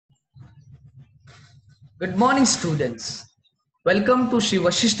Good morning, students. Welcome to Shri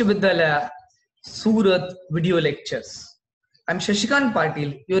Vashisht Vidyalaya Surat video lectures. I'm Shashikant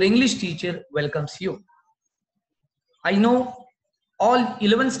Patil, your English teacher, welcomes you. I know all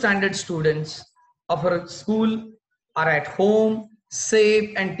 11th standard students of our school are at home,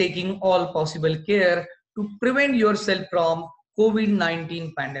 safe, and taking all possible care to prevent yourself from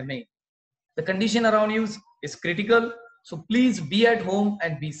COVID-19 pandemic. The condition around you is critical, so please be at home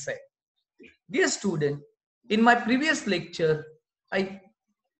and be safe. Dear student, in my previous lecture, I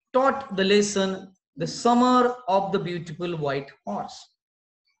taught the lesson The Summer of the Beautiful White Horse.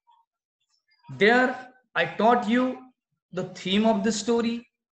 There, I taught you the theme of the story.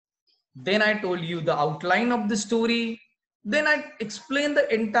 Then I told you the outline of the story. Then I explained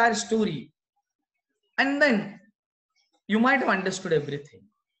the entire story. And then you might have understood everything.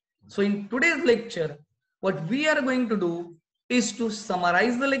 So in today's lecture, what we are going to do is to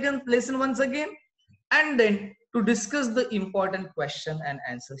summarize the lesson once again and then to discuss the important question and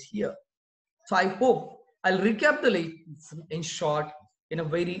answers here. So I hope I'll recap the lesson in short in a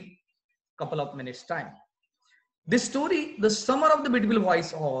very couple of minutes time. This story, The Summer of the Beautiful White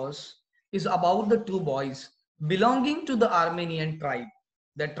Horse, is about the two boys belonging to the Armenian tribe.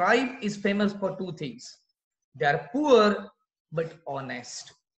 The tribe is famous for two things. They are poor but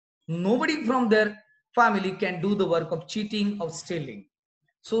honest. Nobody from their family can do the work of cheating or stealing.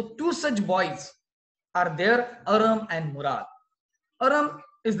 So two such boys are there, Aram and Murad. Aram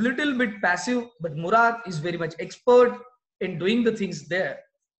is little bit passive, but Murad is very much expert in doing the things there.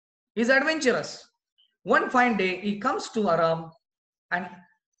 He's adventurous. One fine day, he comes to Aram and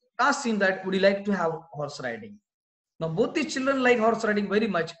asks him that, would you like to have horse riding? Now, both the children like horse riding very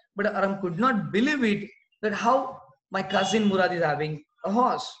much, but Aram could not believe it that how my cousin Murad is having a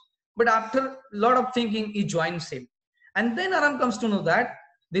horse. But after a lot of thinking, he joins him. And then Aram comes to know that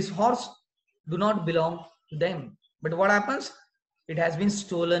this horse do not belong to them. But what happens? It has been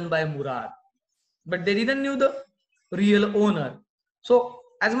stolen by Murad. But they didn't know the real owner. So,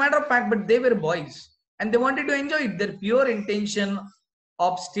 as a matter of fact, but they were boys and they wanted to enjoy it. Their pure intention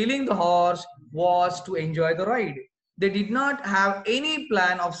of stealing the horse was to enjoy the ride. They did not have any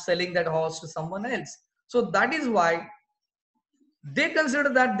plan of selling that horse to someone else. So that is why they consider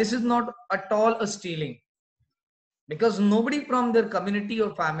that this is not at all a stealing, because nobody from their community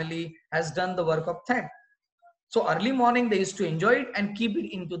or family has done the work of theft. So early morning they used to enjoy it and keep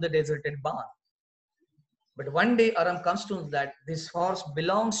it into the deserted barn. But one day Aram comes to know that this horse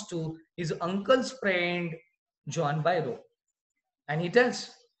belongs to his uncle's friend John Byro. And he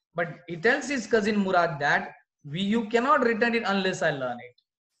tells his cousin Murad that you cannot return it unless I learn it.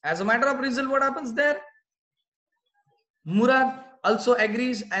 As a matter of result, what happens there? Murad also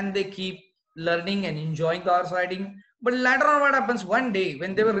agrees and they keep learning and enjoying the horse riding. But later on, what happens? One day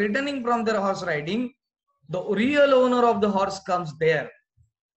when they were returning from their horse riding, the real owner of the horse comes there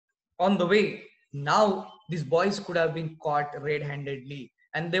on the way. Now these boys could have been caught red-handedly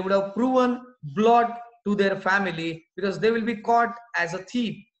and they would have proven blood to their family because they will be caught as a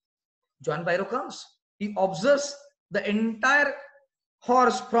thief. John Byro comes. He observes the entire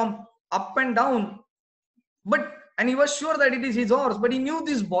horse from up and down, and he was sure that it is his horse, but he knew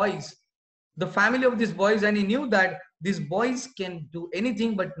these boys, the family of these boys, and he knew that these boys can do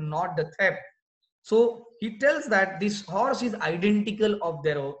anything but not the theft. So he tells that this horse is identical of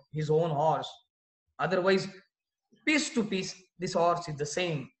his own horse. Otherwise, piece to piece, this horse is the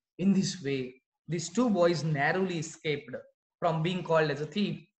same. In this way, these two boys narrowly escaped from being called as a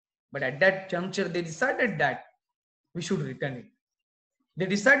thief. But at that juncture, they decided that we should return it. They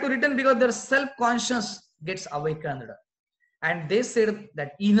decide to return because their self-conscious gets awakened. And they said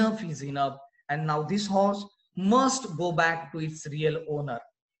that enough is enough. And now this horse must go back to its real owner,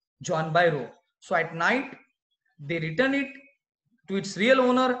 John Byro. So at night, they return it to its real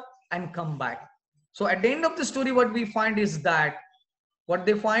owner and come back. So at the end of the story, what we find is that, what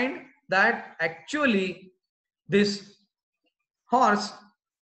they find that actually this horse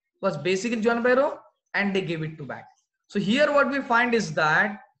was basically John Byro and they gave it to back. So here what we find is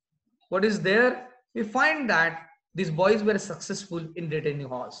that, what is there? We find that these boys were successful in retaining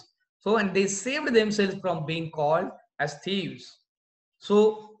horse. So, and they saved themselves from being called as thieves.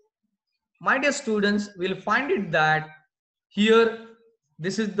 So, my dear students, will find it that here,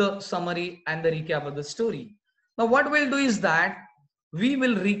 this is the summary and the recap of the story. Now, what we'll do is that we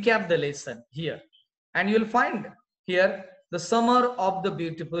will recap the lesson here. And you'll find here The Summer of the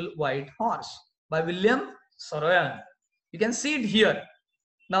Beautiful White Horse by William Saroyan. You can see it here.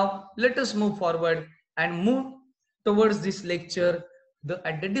 Now, let us move forward and move towards this lecture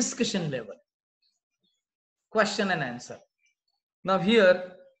at the discussion level. Question and answer. Now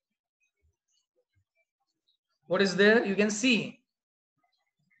here, What is there? You can see.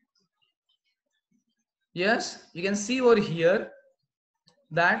 Yes, you can see over here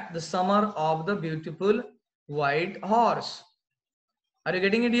that the summer of the beautiful white horse. Are you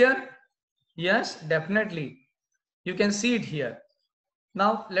getting it here? Yes, definitely. You can see it here.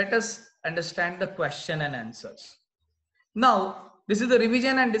 Now let us understand the question and answers. Now, this is the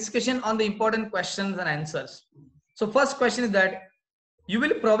revision and discussion on the important questions and answers. So first question is that you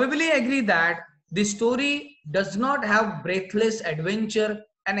will probably agree that the story does not have breathless adventure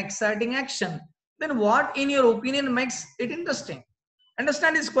and exciting action. Then what in your opinion makes it interesting?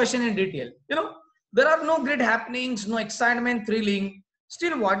 Understand this question in detail. There are no great happenings, no excitement, thrilling.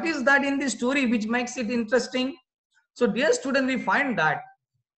 Still, what is that in the story which makes it interesting? So dear student, we find that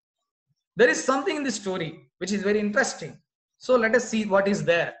there is something in the story which is very interesting. So let us see what is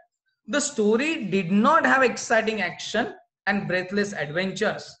there. The story did not have exciting action and breathless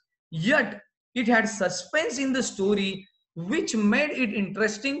adventures, yet it had suspense in the story which made it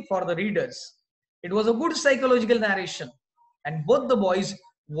interesting for the readers. It was a good psychological narration, and both the boys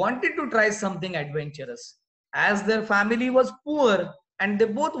wanted to try something adventurous. As their family was poor and they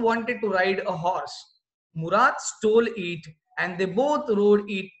both wanted to ride a horse, Murad stole it and they both rode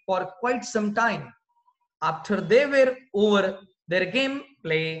it for quite some time. After they were over their game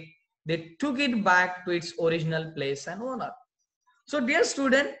play, they took it back to its original place and owner. So, dear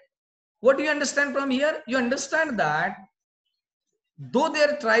student, what do you understand from here? You understand that though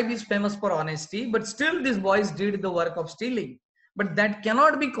their tribe is famous for honesty, but still these boys did the work of stealing. But that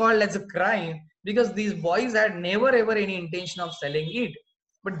cannot be called as a crime because these boys had never ever any intention of selling it.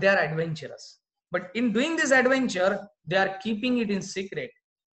 But they are adventurous. But in doing this adventure, they are keeping it in secret.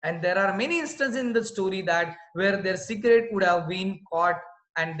 And there are many instances in the story that where their secret would have been caught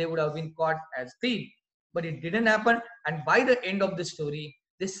and they would have been caught as thief. But it didn't happen. And by the end of the story,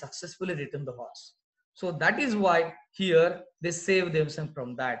 they successfully returned the horse. So that is why here they save themselves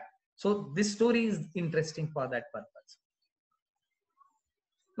from that. So this story is interesting for that purpose.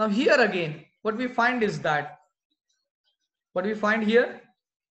 Now here again, what we find is that, what we find here,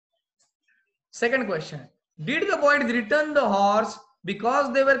 second question, did the boys return the horse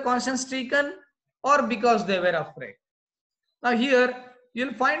because they were conscience stricken or because they were afraid? Now here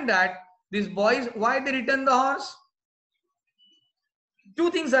you'll find that these boys, why they return the horse? Two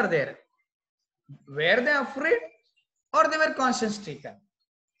things are there. Were they afraid or they were conscience stricken?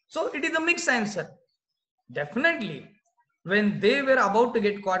 So it is a mixed answer. Definitely, when they were about to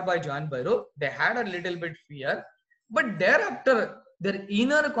get caught by John Byro, they had a little bit fear, but thereafter their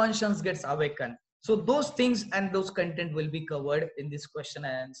inner conscience gets awakened. So those things and those content will be covered in this question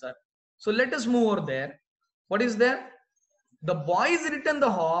and answer. So let us move over there. What is there? The boys returned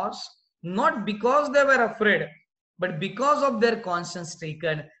the horse not because they were afraid, but because of their conscience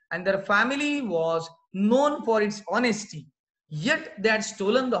stricken, and their family was known for its honesty. Yet they had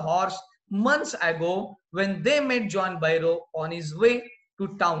stolen the horse months ago when they met John Byro on his way to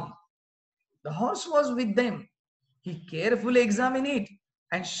town. The horse was with them. He carefully examined it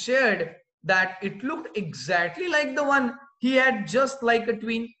and shared that it looked exactly like the one he had, just like a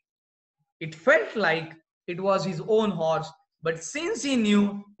twin. It felt like it was his own horse, but since he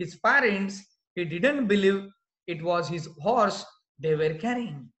knew his parents, he didn't believe it was his horse they were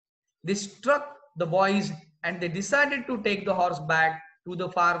carrying. This struck the boys and they decided to take the horse back to the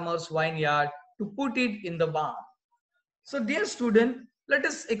farmer's vineyard to put it in the barn. So, dear student, let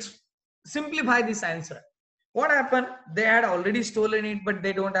us simplify this answer. What happened? They had already stolen it, but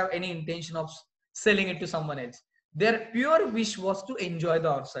they don't have any intention of selling it to someone else. Their pure wish was to enjoy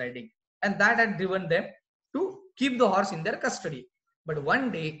the horse riding, and that had driven them to keep the horse in their custody. But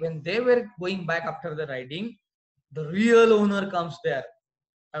one day, when they were going back after the riding, the real owner comes there.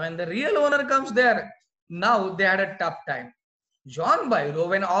 And when the real owner comes there, now they had a tough time. John Byro,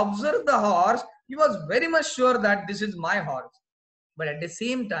 when observed the horse, he was very much sure that this is my horse. But at the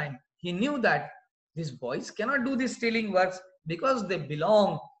same time, he knew that these boys cannot do these stealing works because they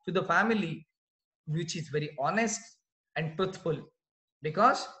belong to the family which is very honest and truthful.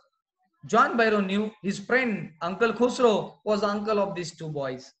 Because John Byron knew his friend Uncle Khusro was the uncle of these two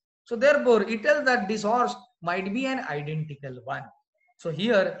boys. So therefore, it tells that this horse might be an identical one. So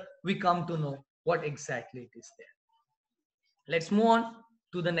here we come to know what exactly it is there. Let's move on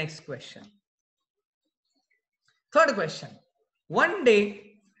to the next question. Third question. One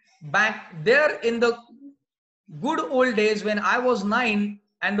day back there in the good old days when I was 9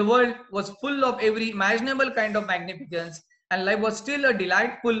 and the world was full of every imaginable kind of magnificence and life was still a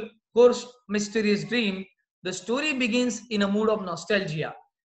delightful, coarse, mysterious dream, the story begins in a mood of nostalgia.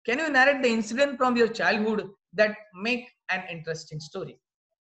 Can you narrate the incident from your childhood that make an interesting story?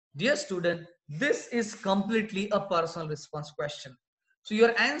 Dear student, this is completely a personal response question. So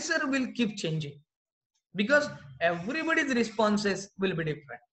your answer will keep changing because everybody's responses will be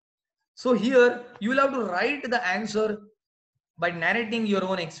different. So here you will have to write the answer by narrating your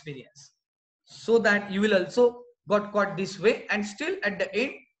own experience so that you will also got caught this way and still at the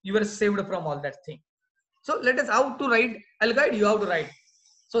end you were saved from all that thing. So let us how to write. I'll guide you how to write.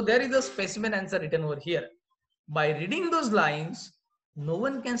 So there is a specimen answer written over here. By reading those lines, no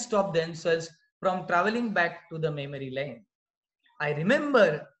one can stop themselves from traveling back to the memory lane. I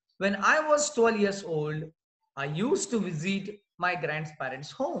remember when I was 12 years old, I used to visit my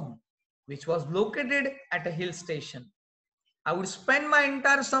grandparents' home, which was located at a hill station. I would spend my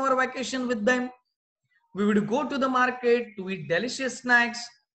entire summer vacation with them. We would go to the market to eat delicious snacks,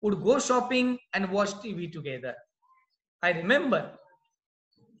 would go shopping and watch TV together. I remember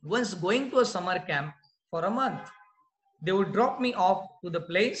once going to a summer camp for a month. They would drop me off to the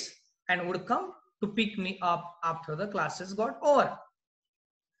place and would come to pick me up after the classes got over.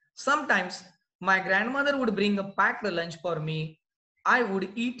 Sometimes my grandmother would bring a packed lunch for me. I would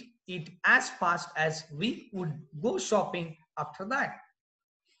eat it as fast as we would go shopping after that.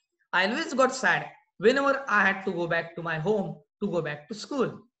 I always got sad whenever I had to go back to my home to go back to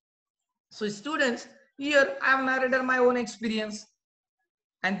school. So, students, here I have narrated my own experience,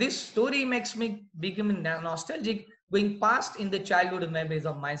 and this story makes me become nostalgic, going past in the childhood memories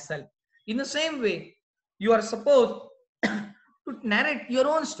of myself. In the same way, you are supposed to narrate your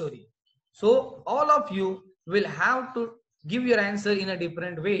own story. So, all of you will have to give your answer in a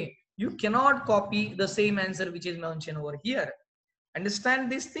different way. You cannot copy the same answer which is mentioned over here.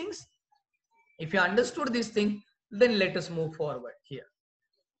 Understand these things? If you understood this thing, then let us move forward here.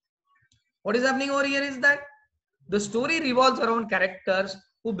 What is happening over here is that the story revolves around characters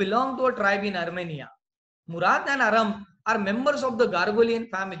who belong to a tribe in Armenia. Murad and Aram are members of the Gargolian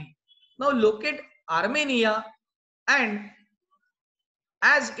family. Now locate Armenia and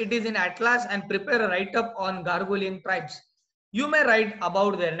as it is in Atlas and prepare a write-up on Gargolian tribes. You may write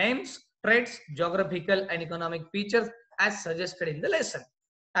about their names, traits, geographical and economic features as suggested in the lesson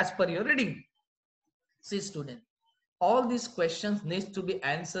as per your reading. See student, all these questions need to be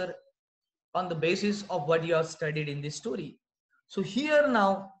answered on the basis of what you have studied in this story. So here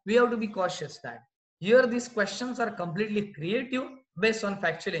now we have to be cautious that here these questions are completely creative based on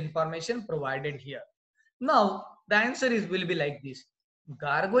factual information provided here. Now the answer is will be like this.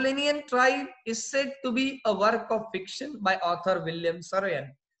 Gargolinian tribe is said to be a work of fiction by author William Saroyan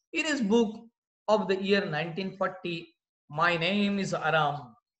in his book of the year 1940, My Name is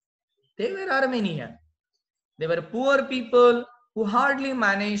Aram. They were Armenian. They were poor people who hardly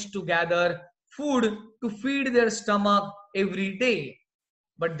managed to gather food to feed their stomach every day,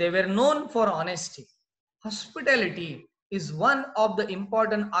 but they were known for honesty. Hospitality is one of the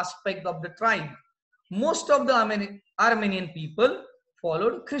important aspects of the tribe. Most of the Armenian people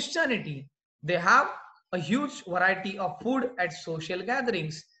followed Christianity. They have a huge variety of food at social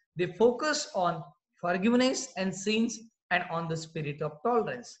gatherings. They focus on forgiveness and sins and on the spirit of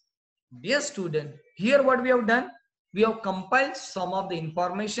tolerance. Dear student, here what we have done, we have compiled some of the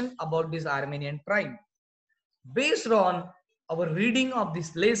information about this Armenian tribe based on our reading of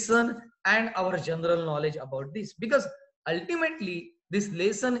this lesson and our general knowledge about this, because ultimately this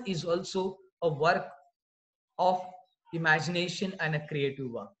lesson is also a work of imagination and a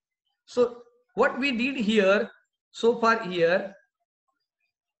creative work. So what we did here so far here,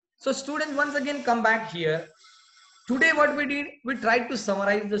 so students once again come back here. Today what we did, we tried to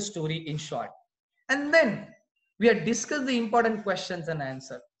summarize the story in short, and then we have discussed the important questions and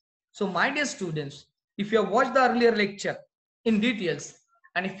answer. So my dear students, if you have watched the earlier lecture in details,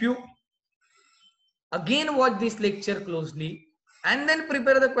 and if you again watch this lecture closely and then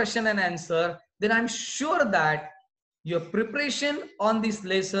prepare the question and answer, then I'm sure that your preparation on this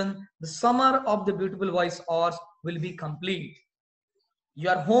lesson, the summer of the beautiful voice hours, will be complete. You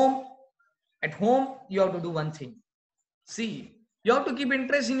are home. At home, you have to do one thing. See, you have to keep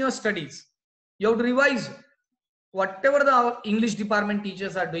interest in your studies. You have to revise whatever the English department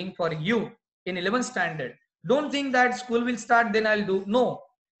teachers are doing for you in 11th standard. Don't think that school will start, then I'll do. No,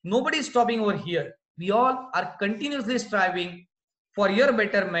 nobody is stopping over here. We all are continuously striving for your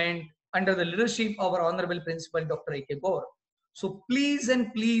betterment under the leadership of our Honorable Principal, Dr. A.K. Gaur. So please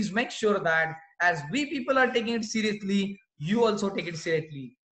and please make sure that as we people are taking it seriously, you also take it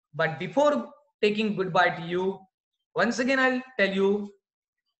seriously. But before taking goodbye to you, once again, I'll tell you,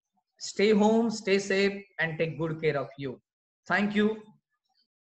 stay home, stay safe, and take good care of you. Thank you.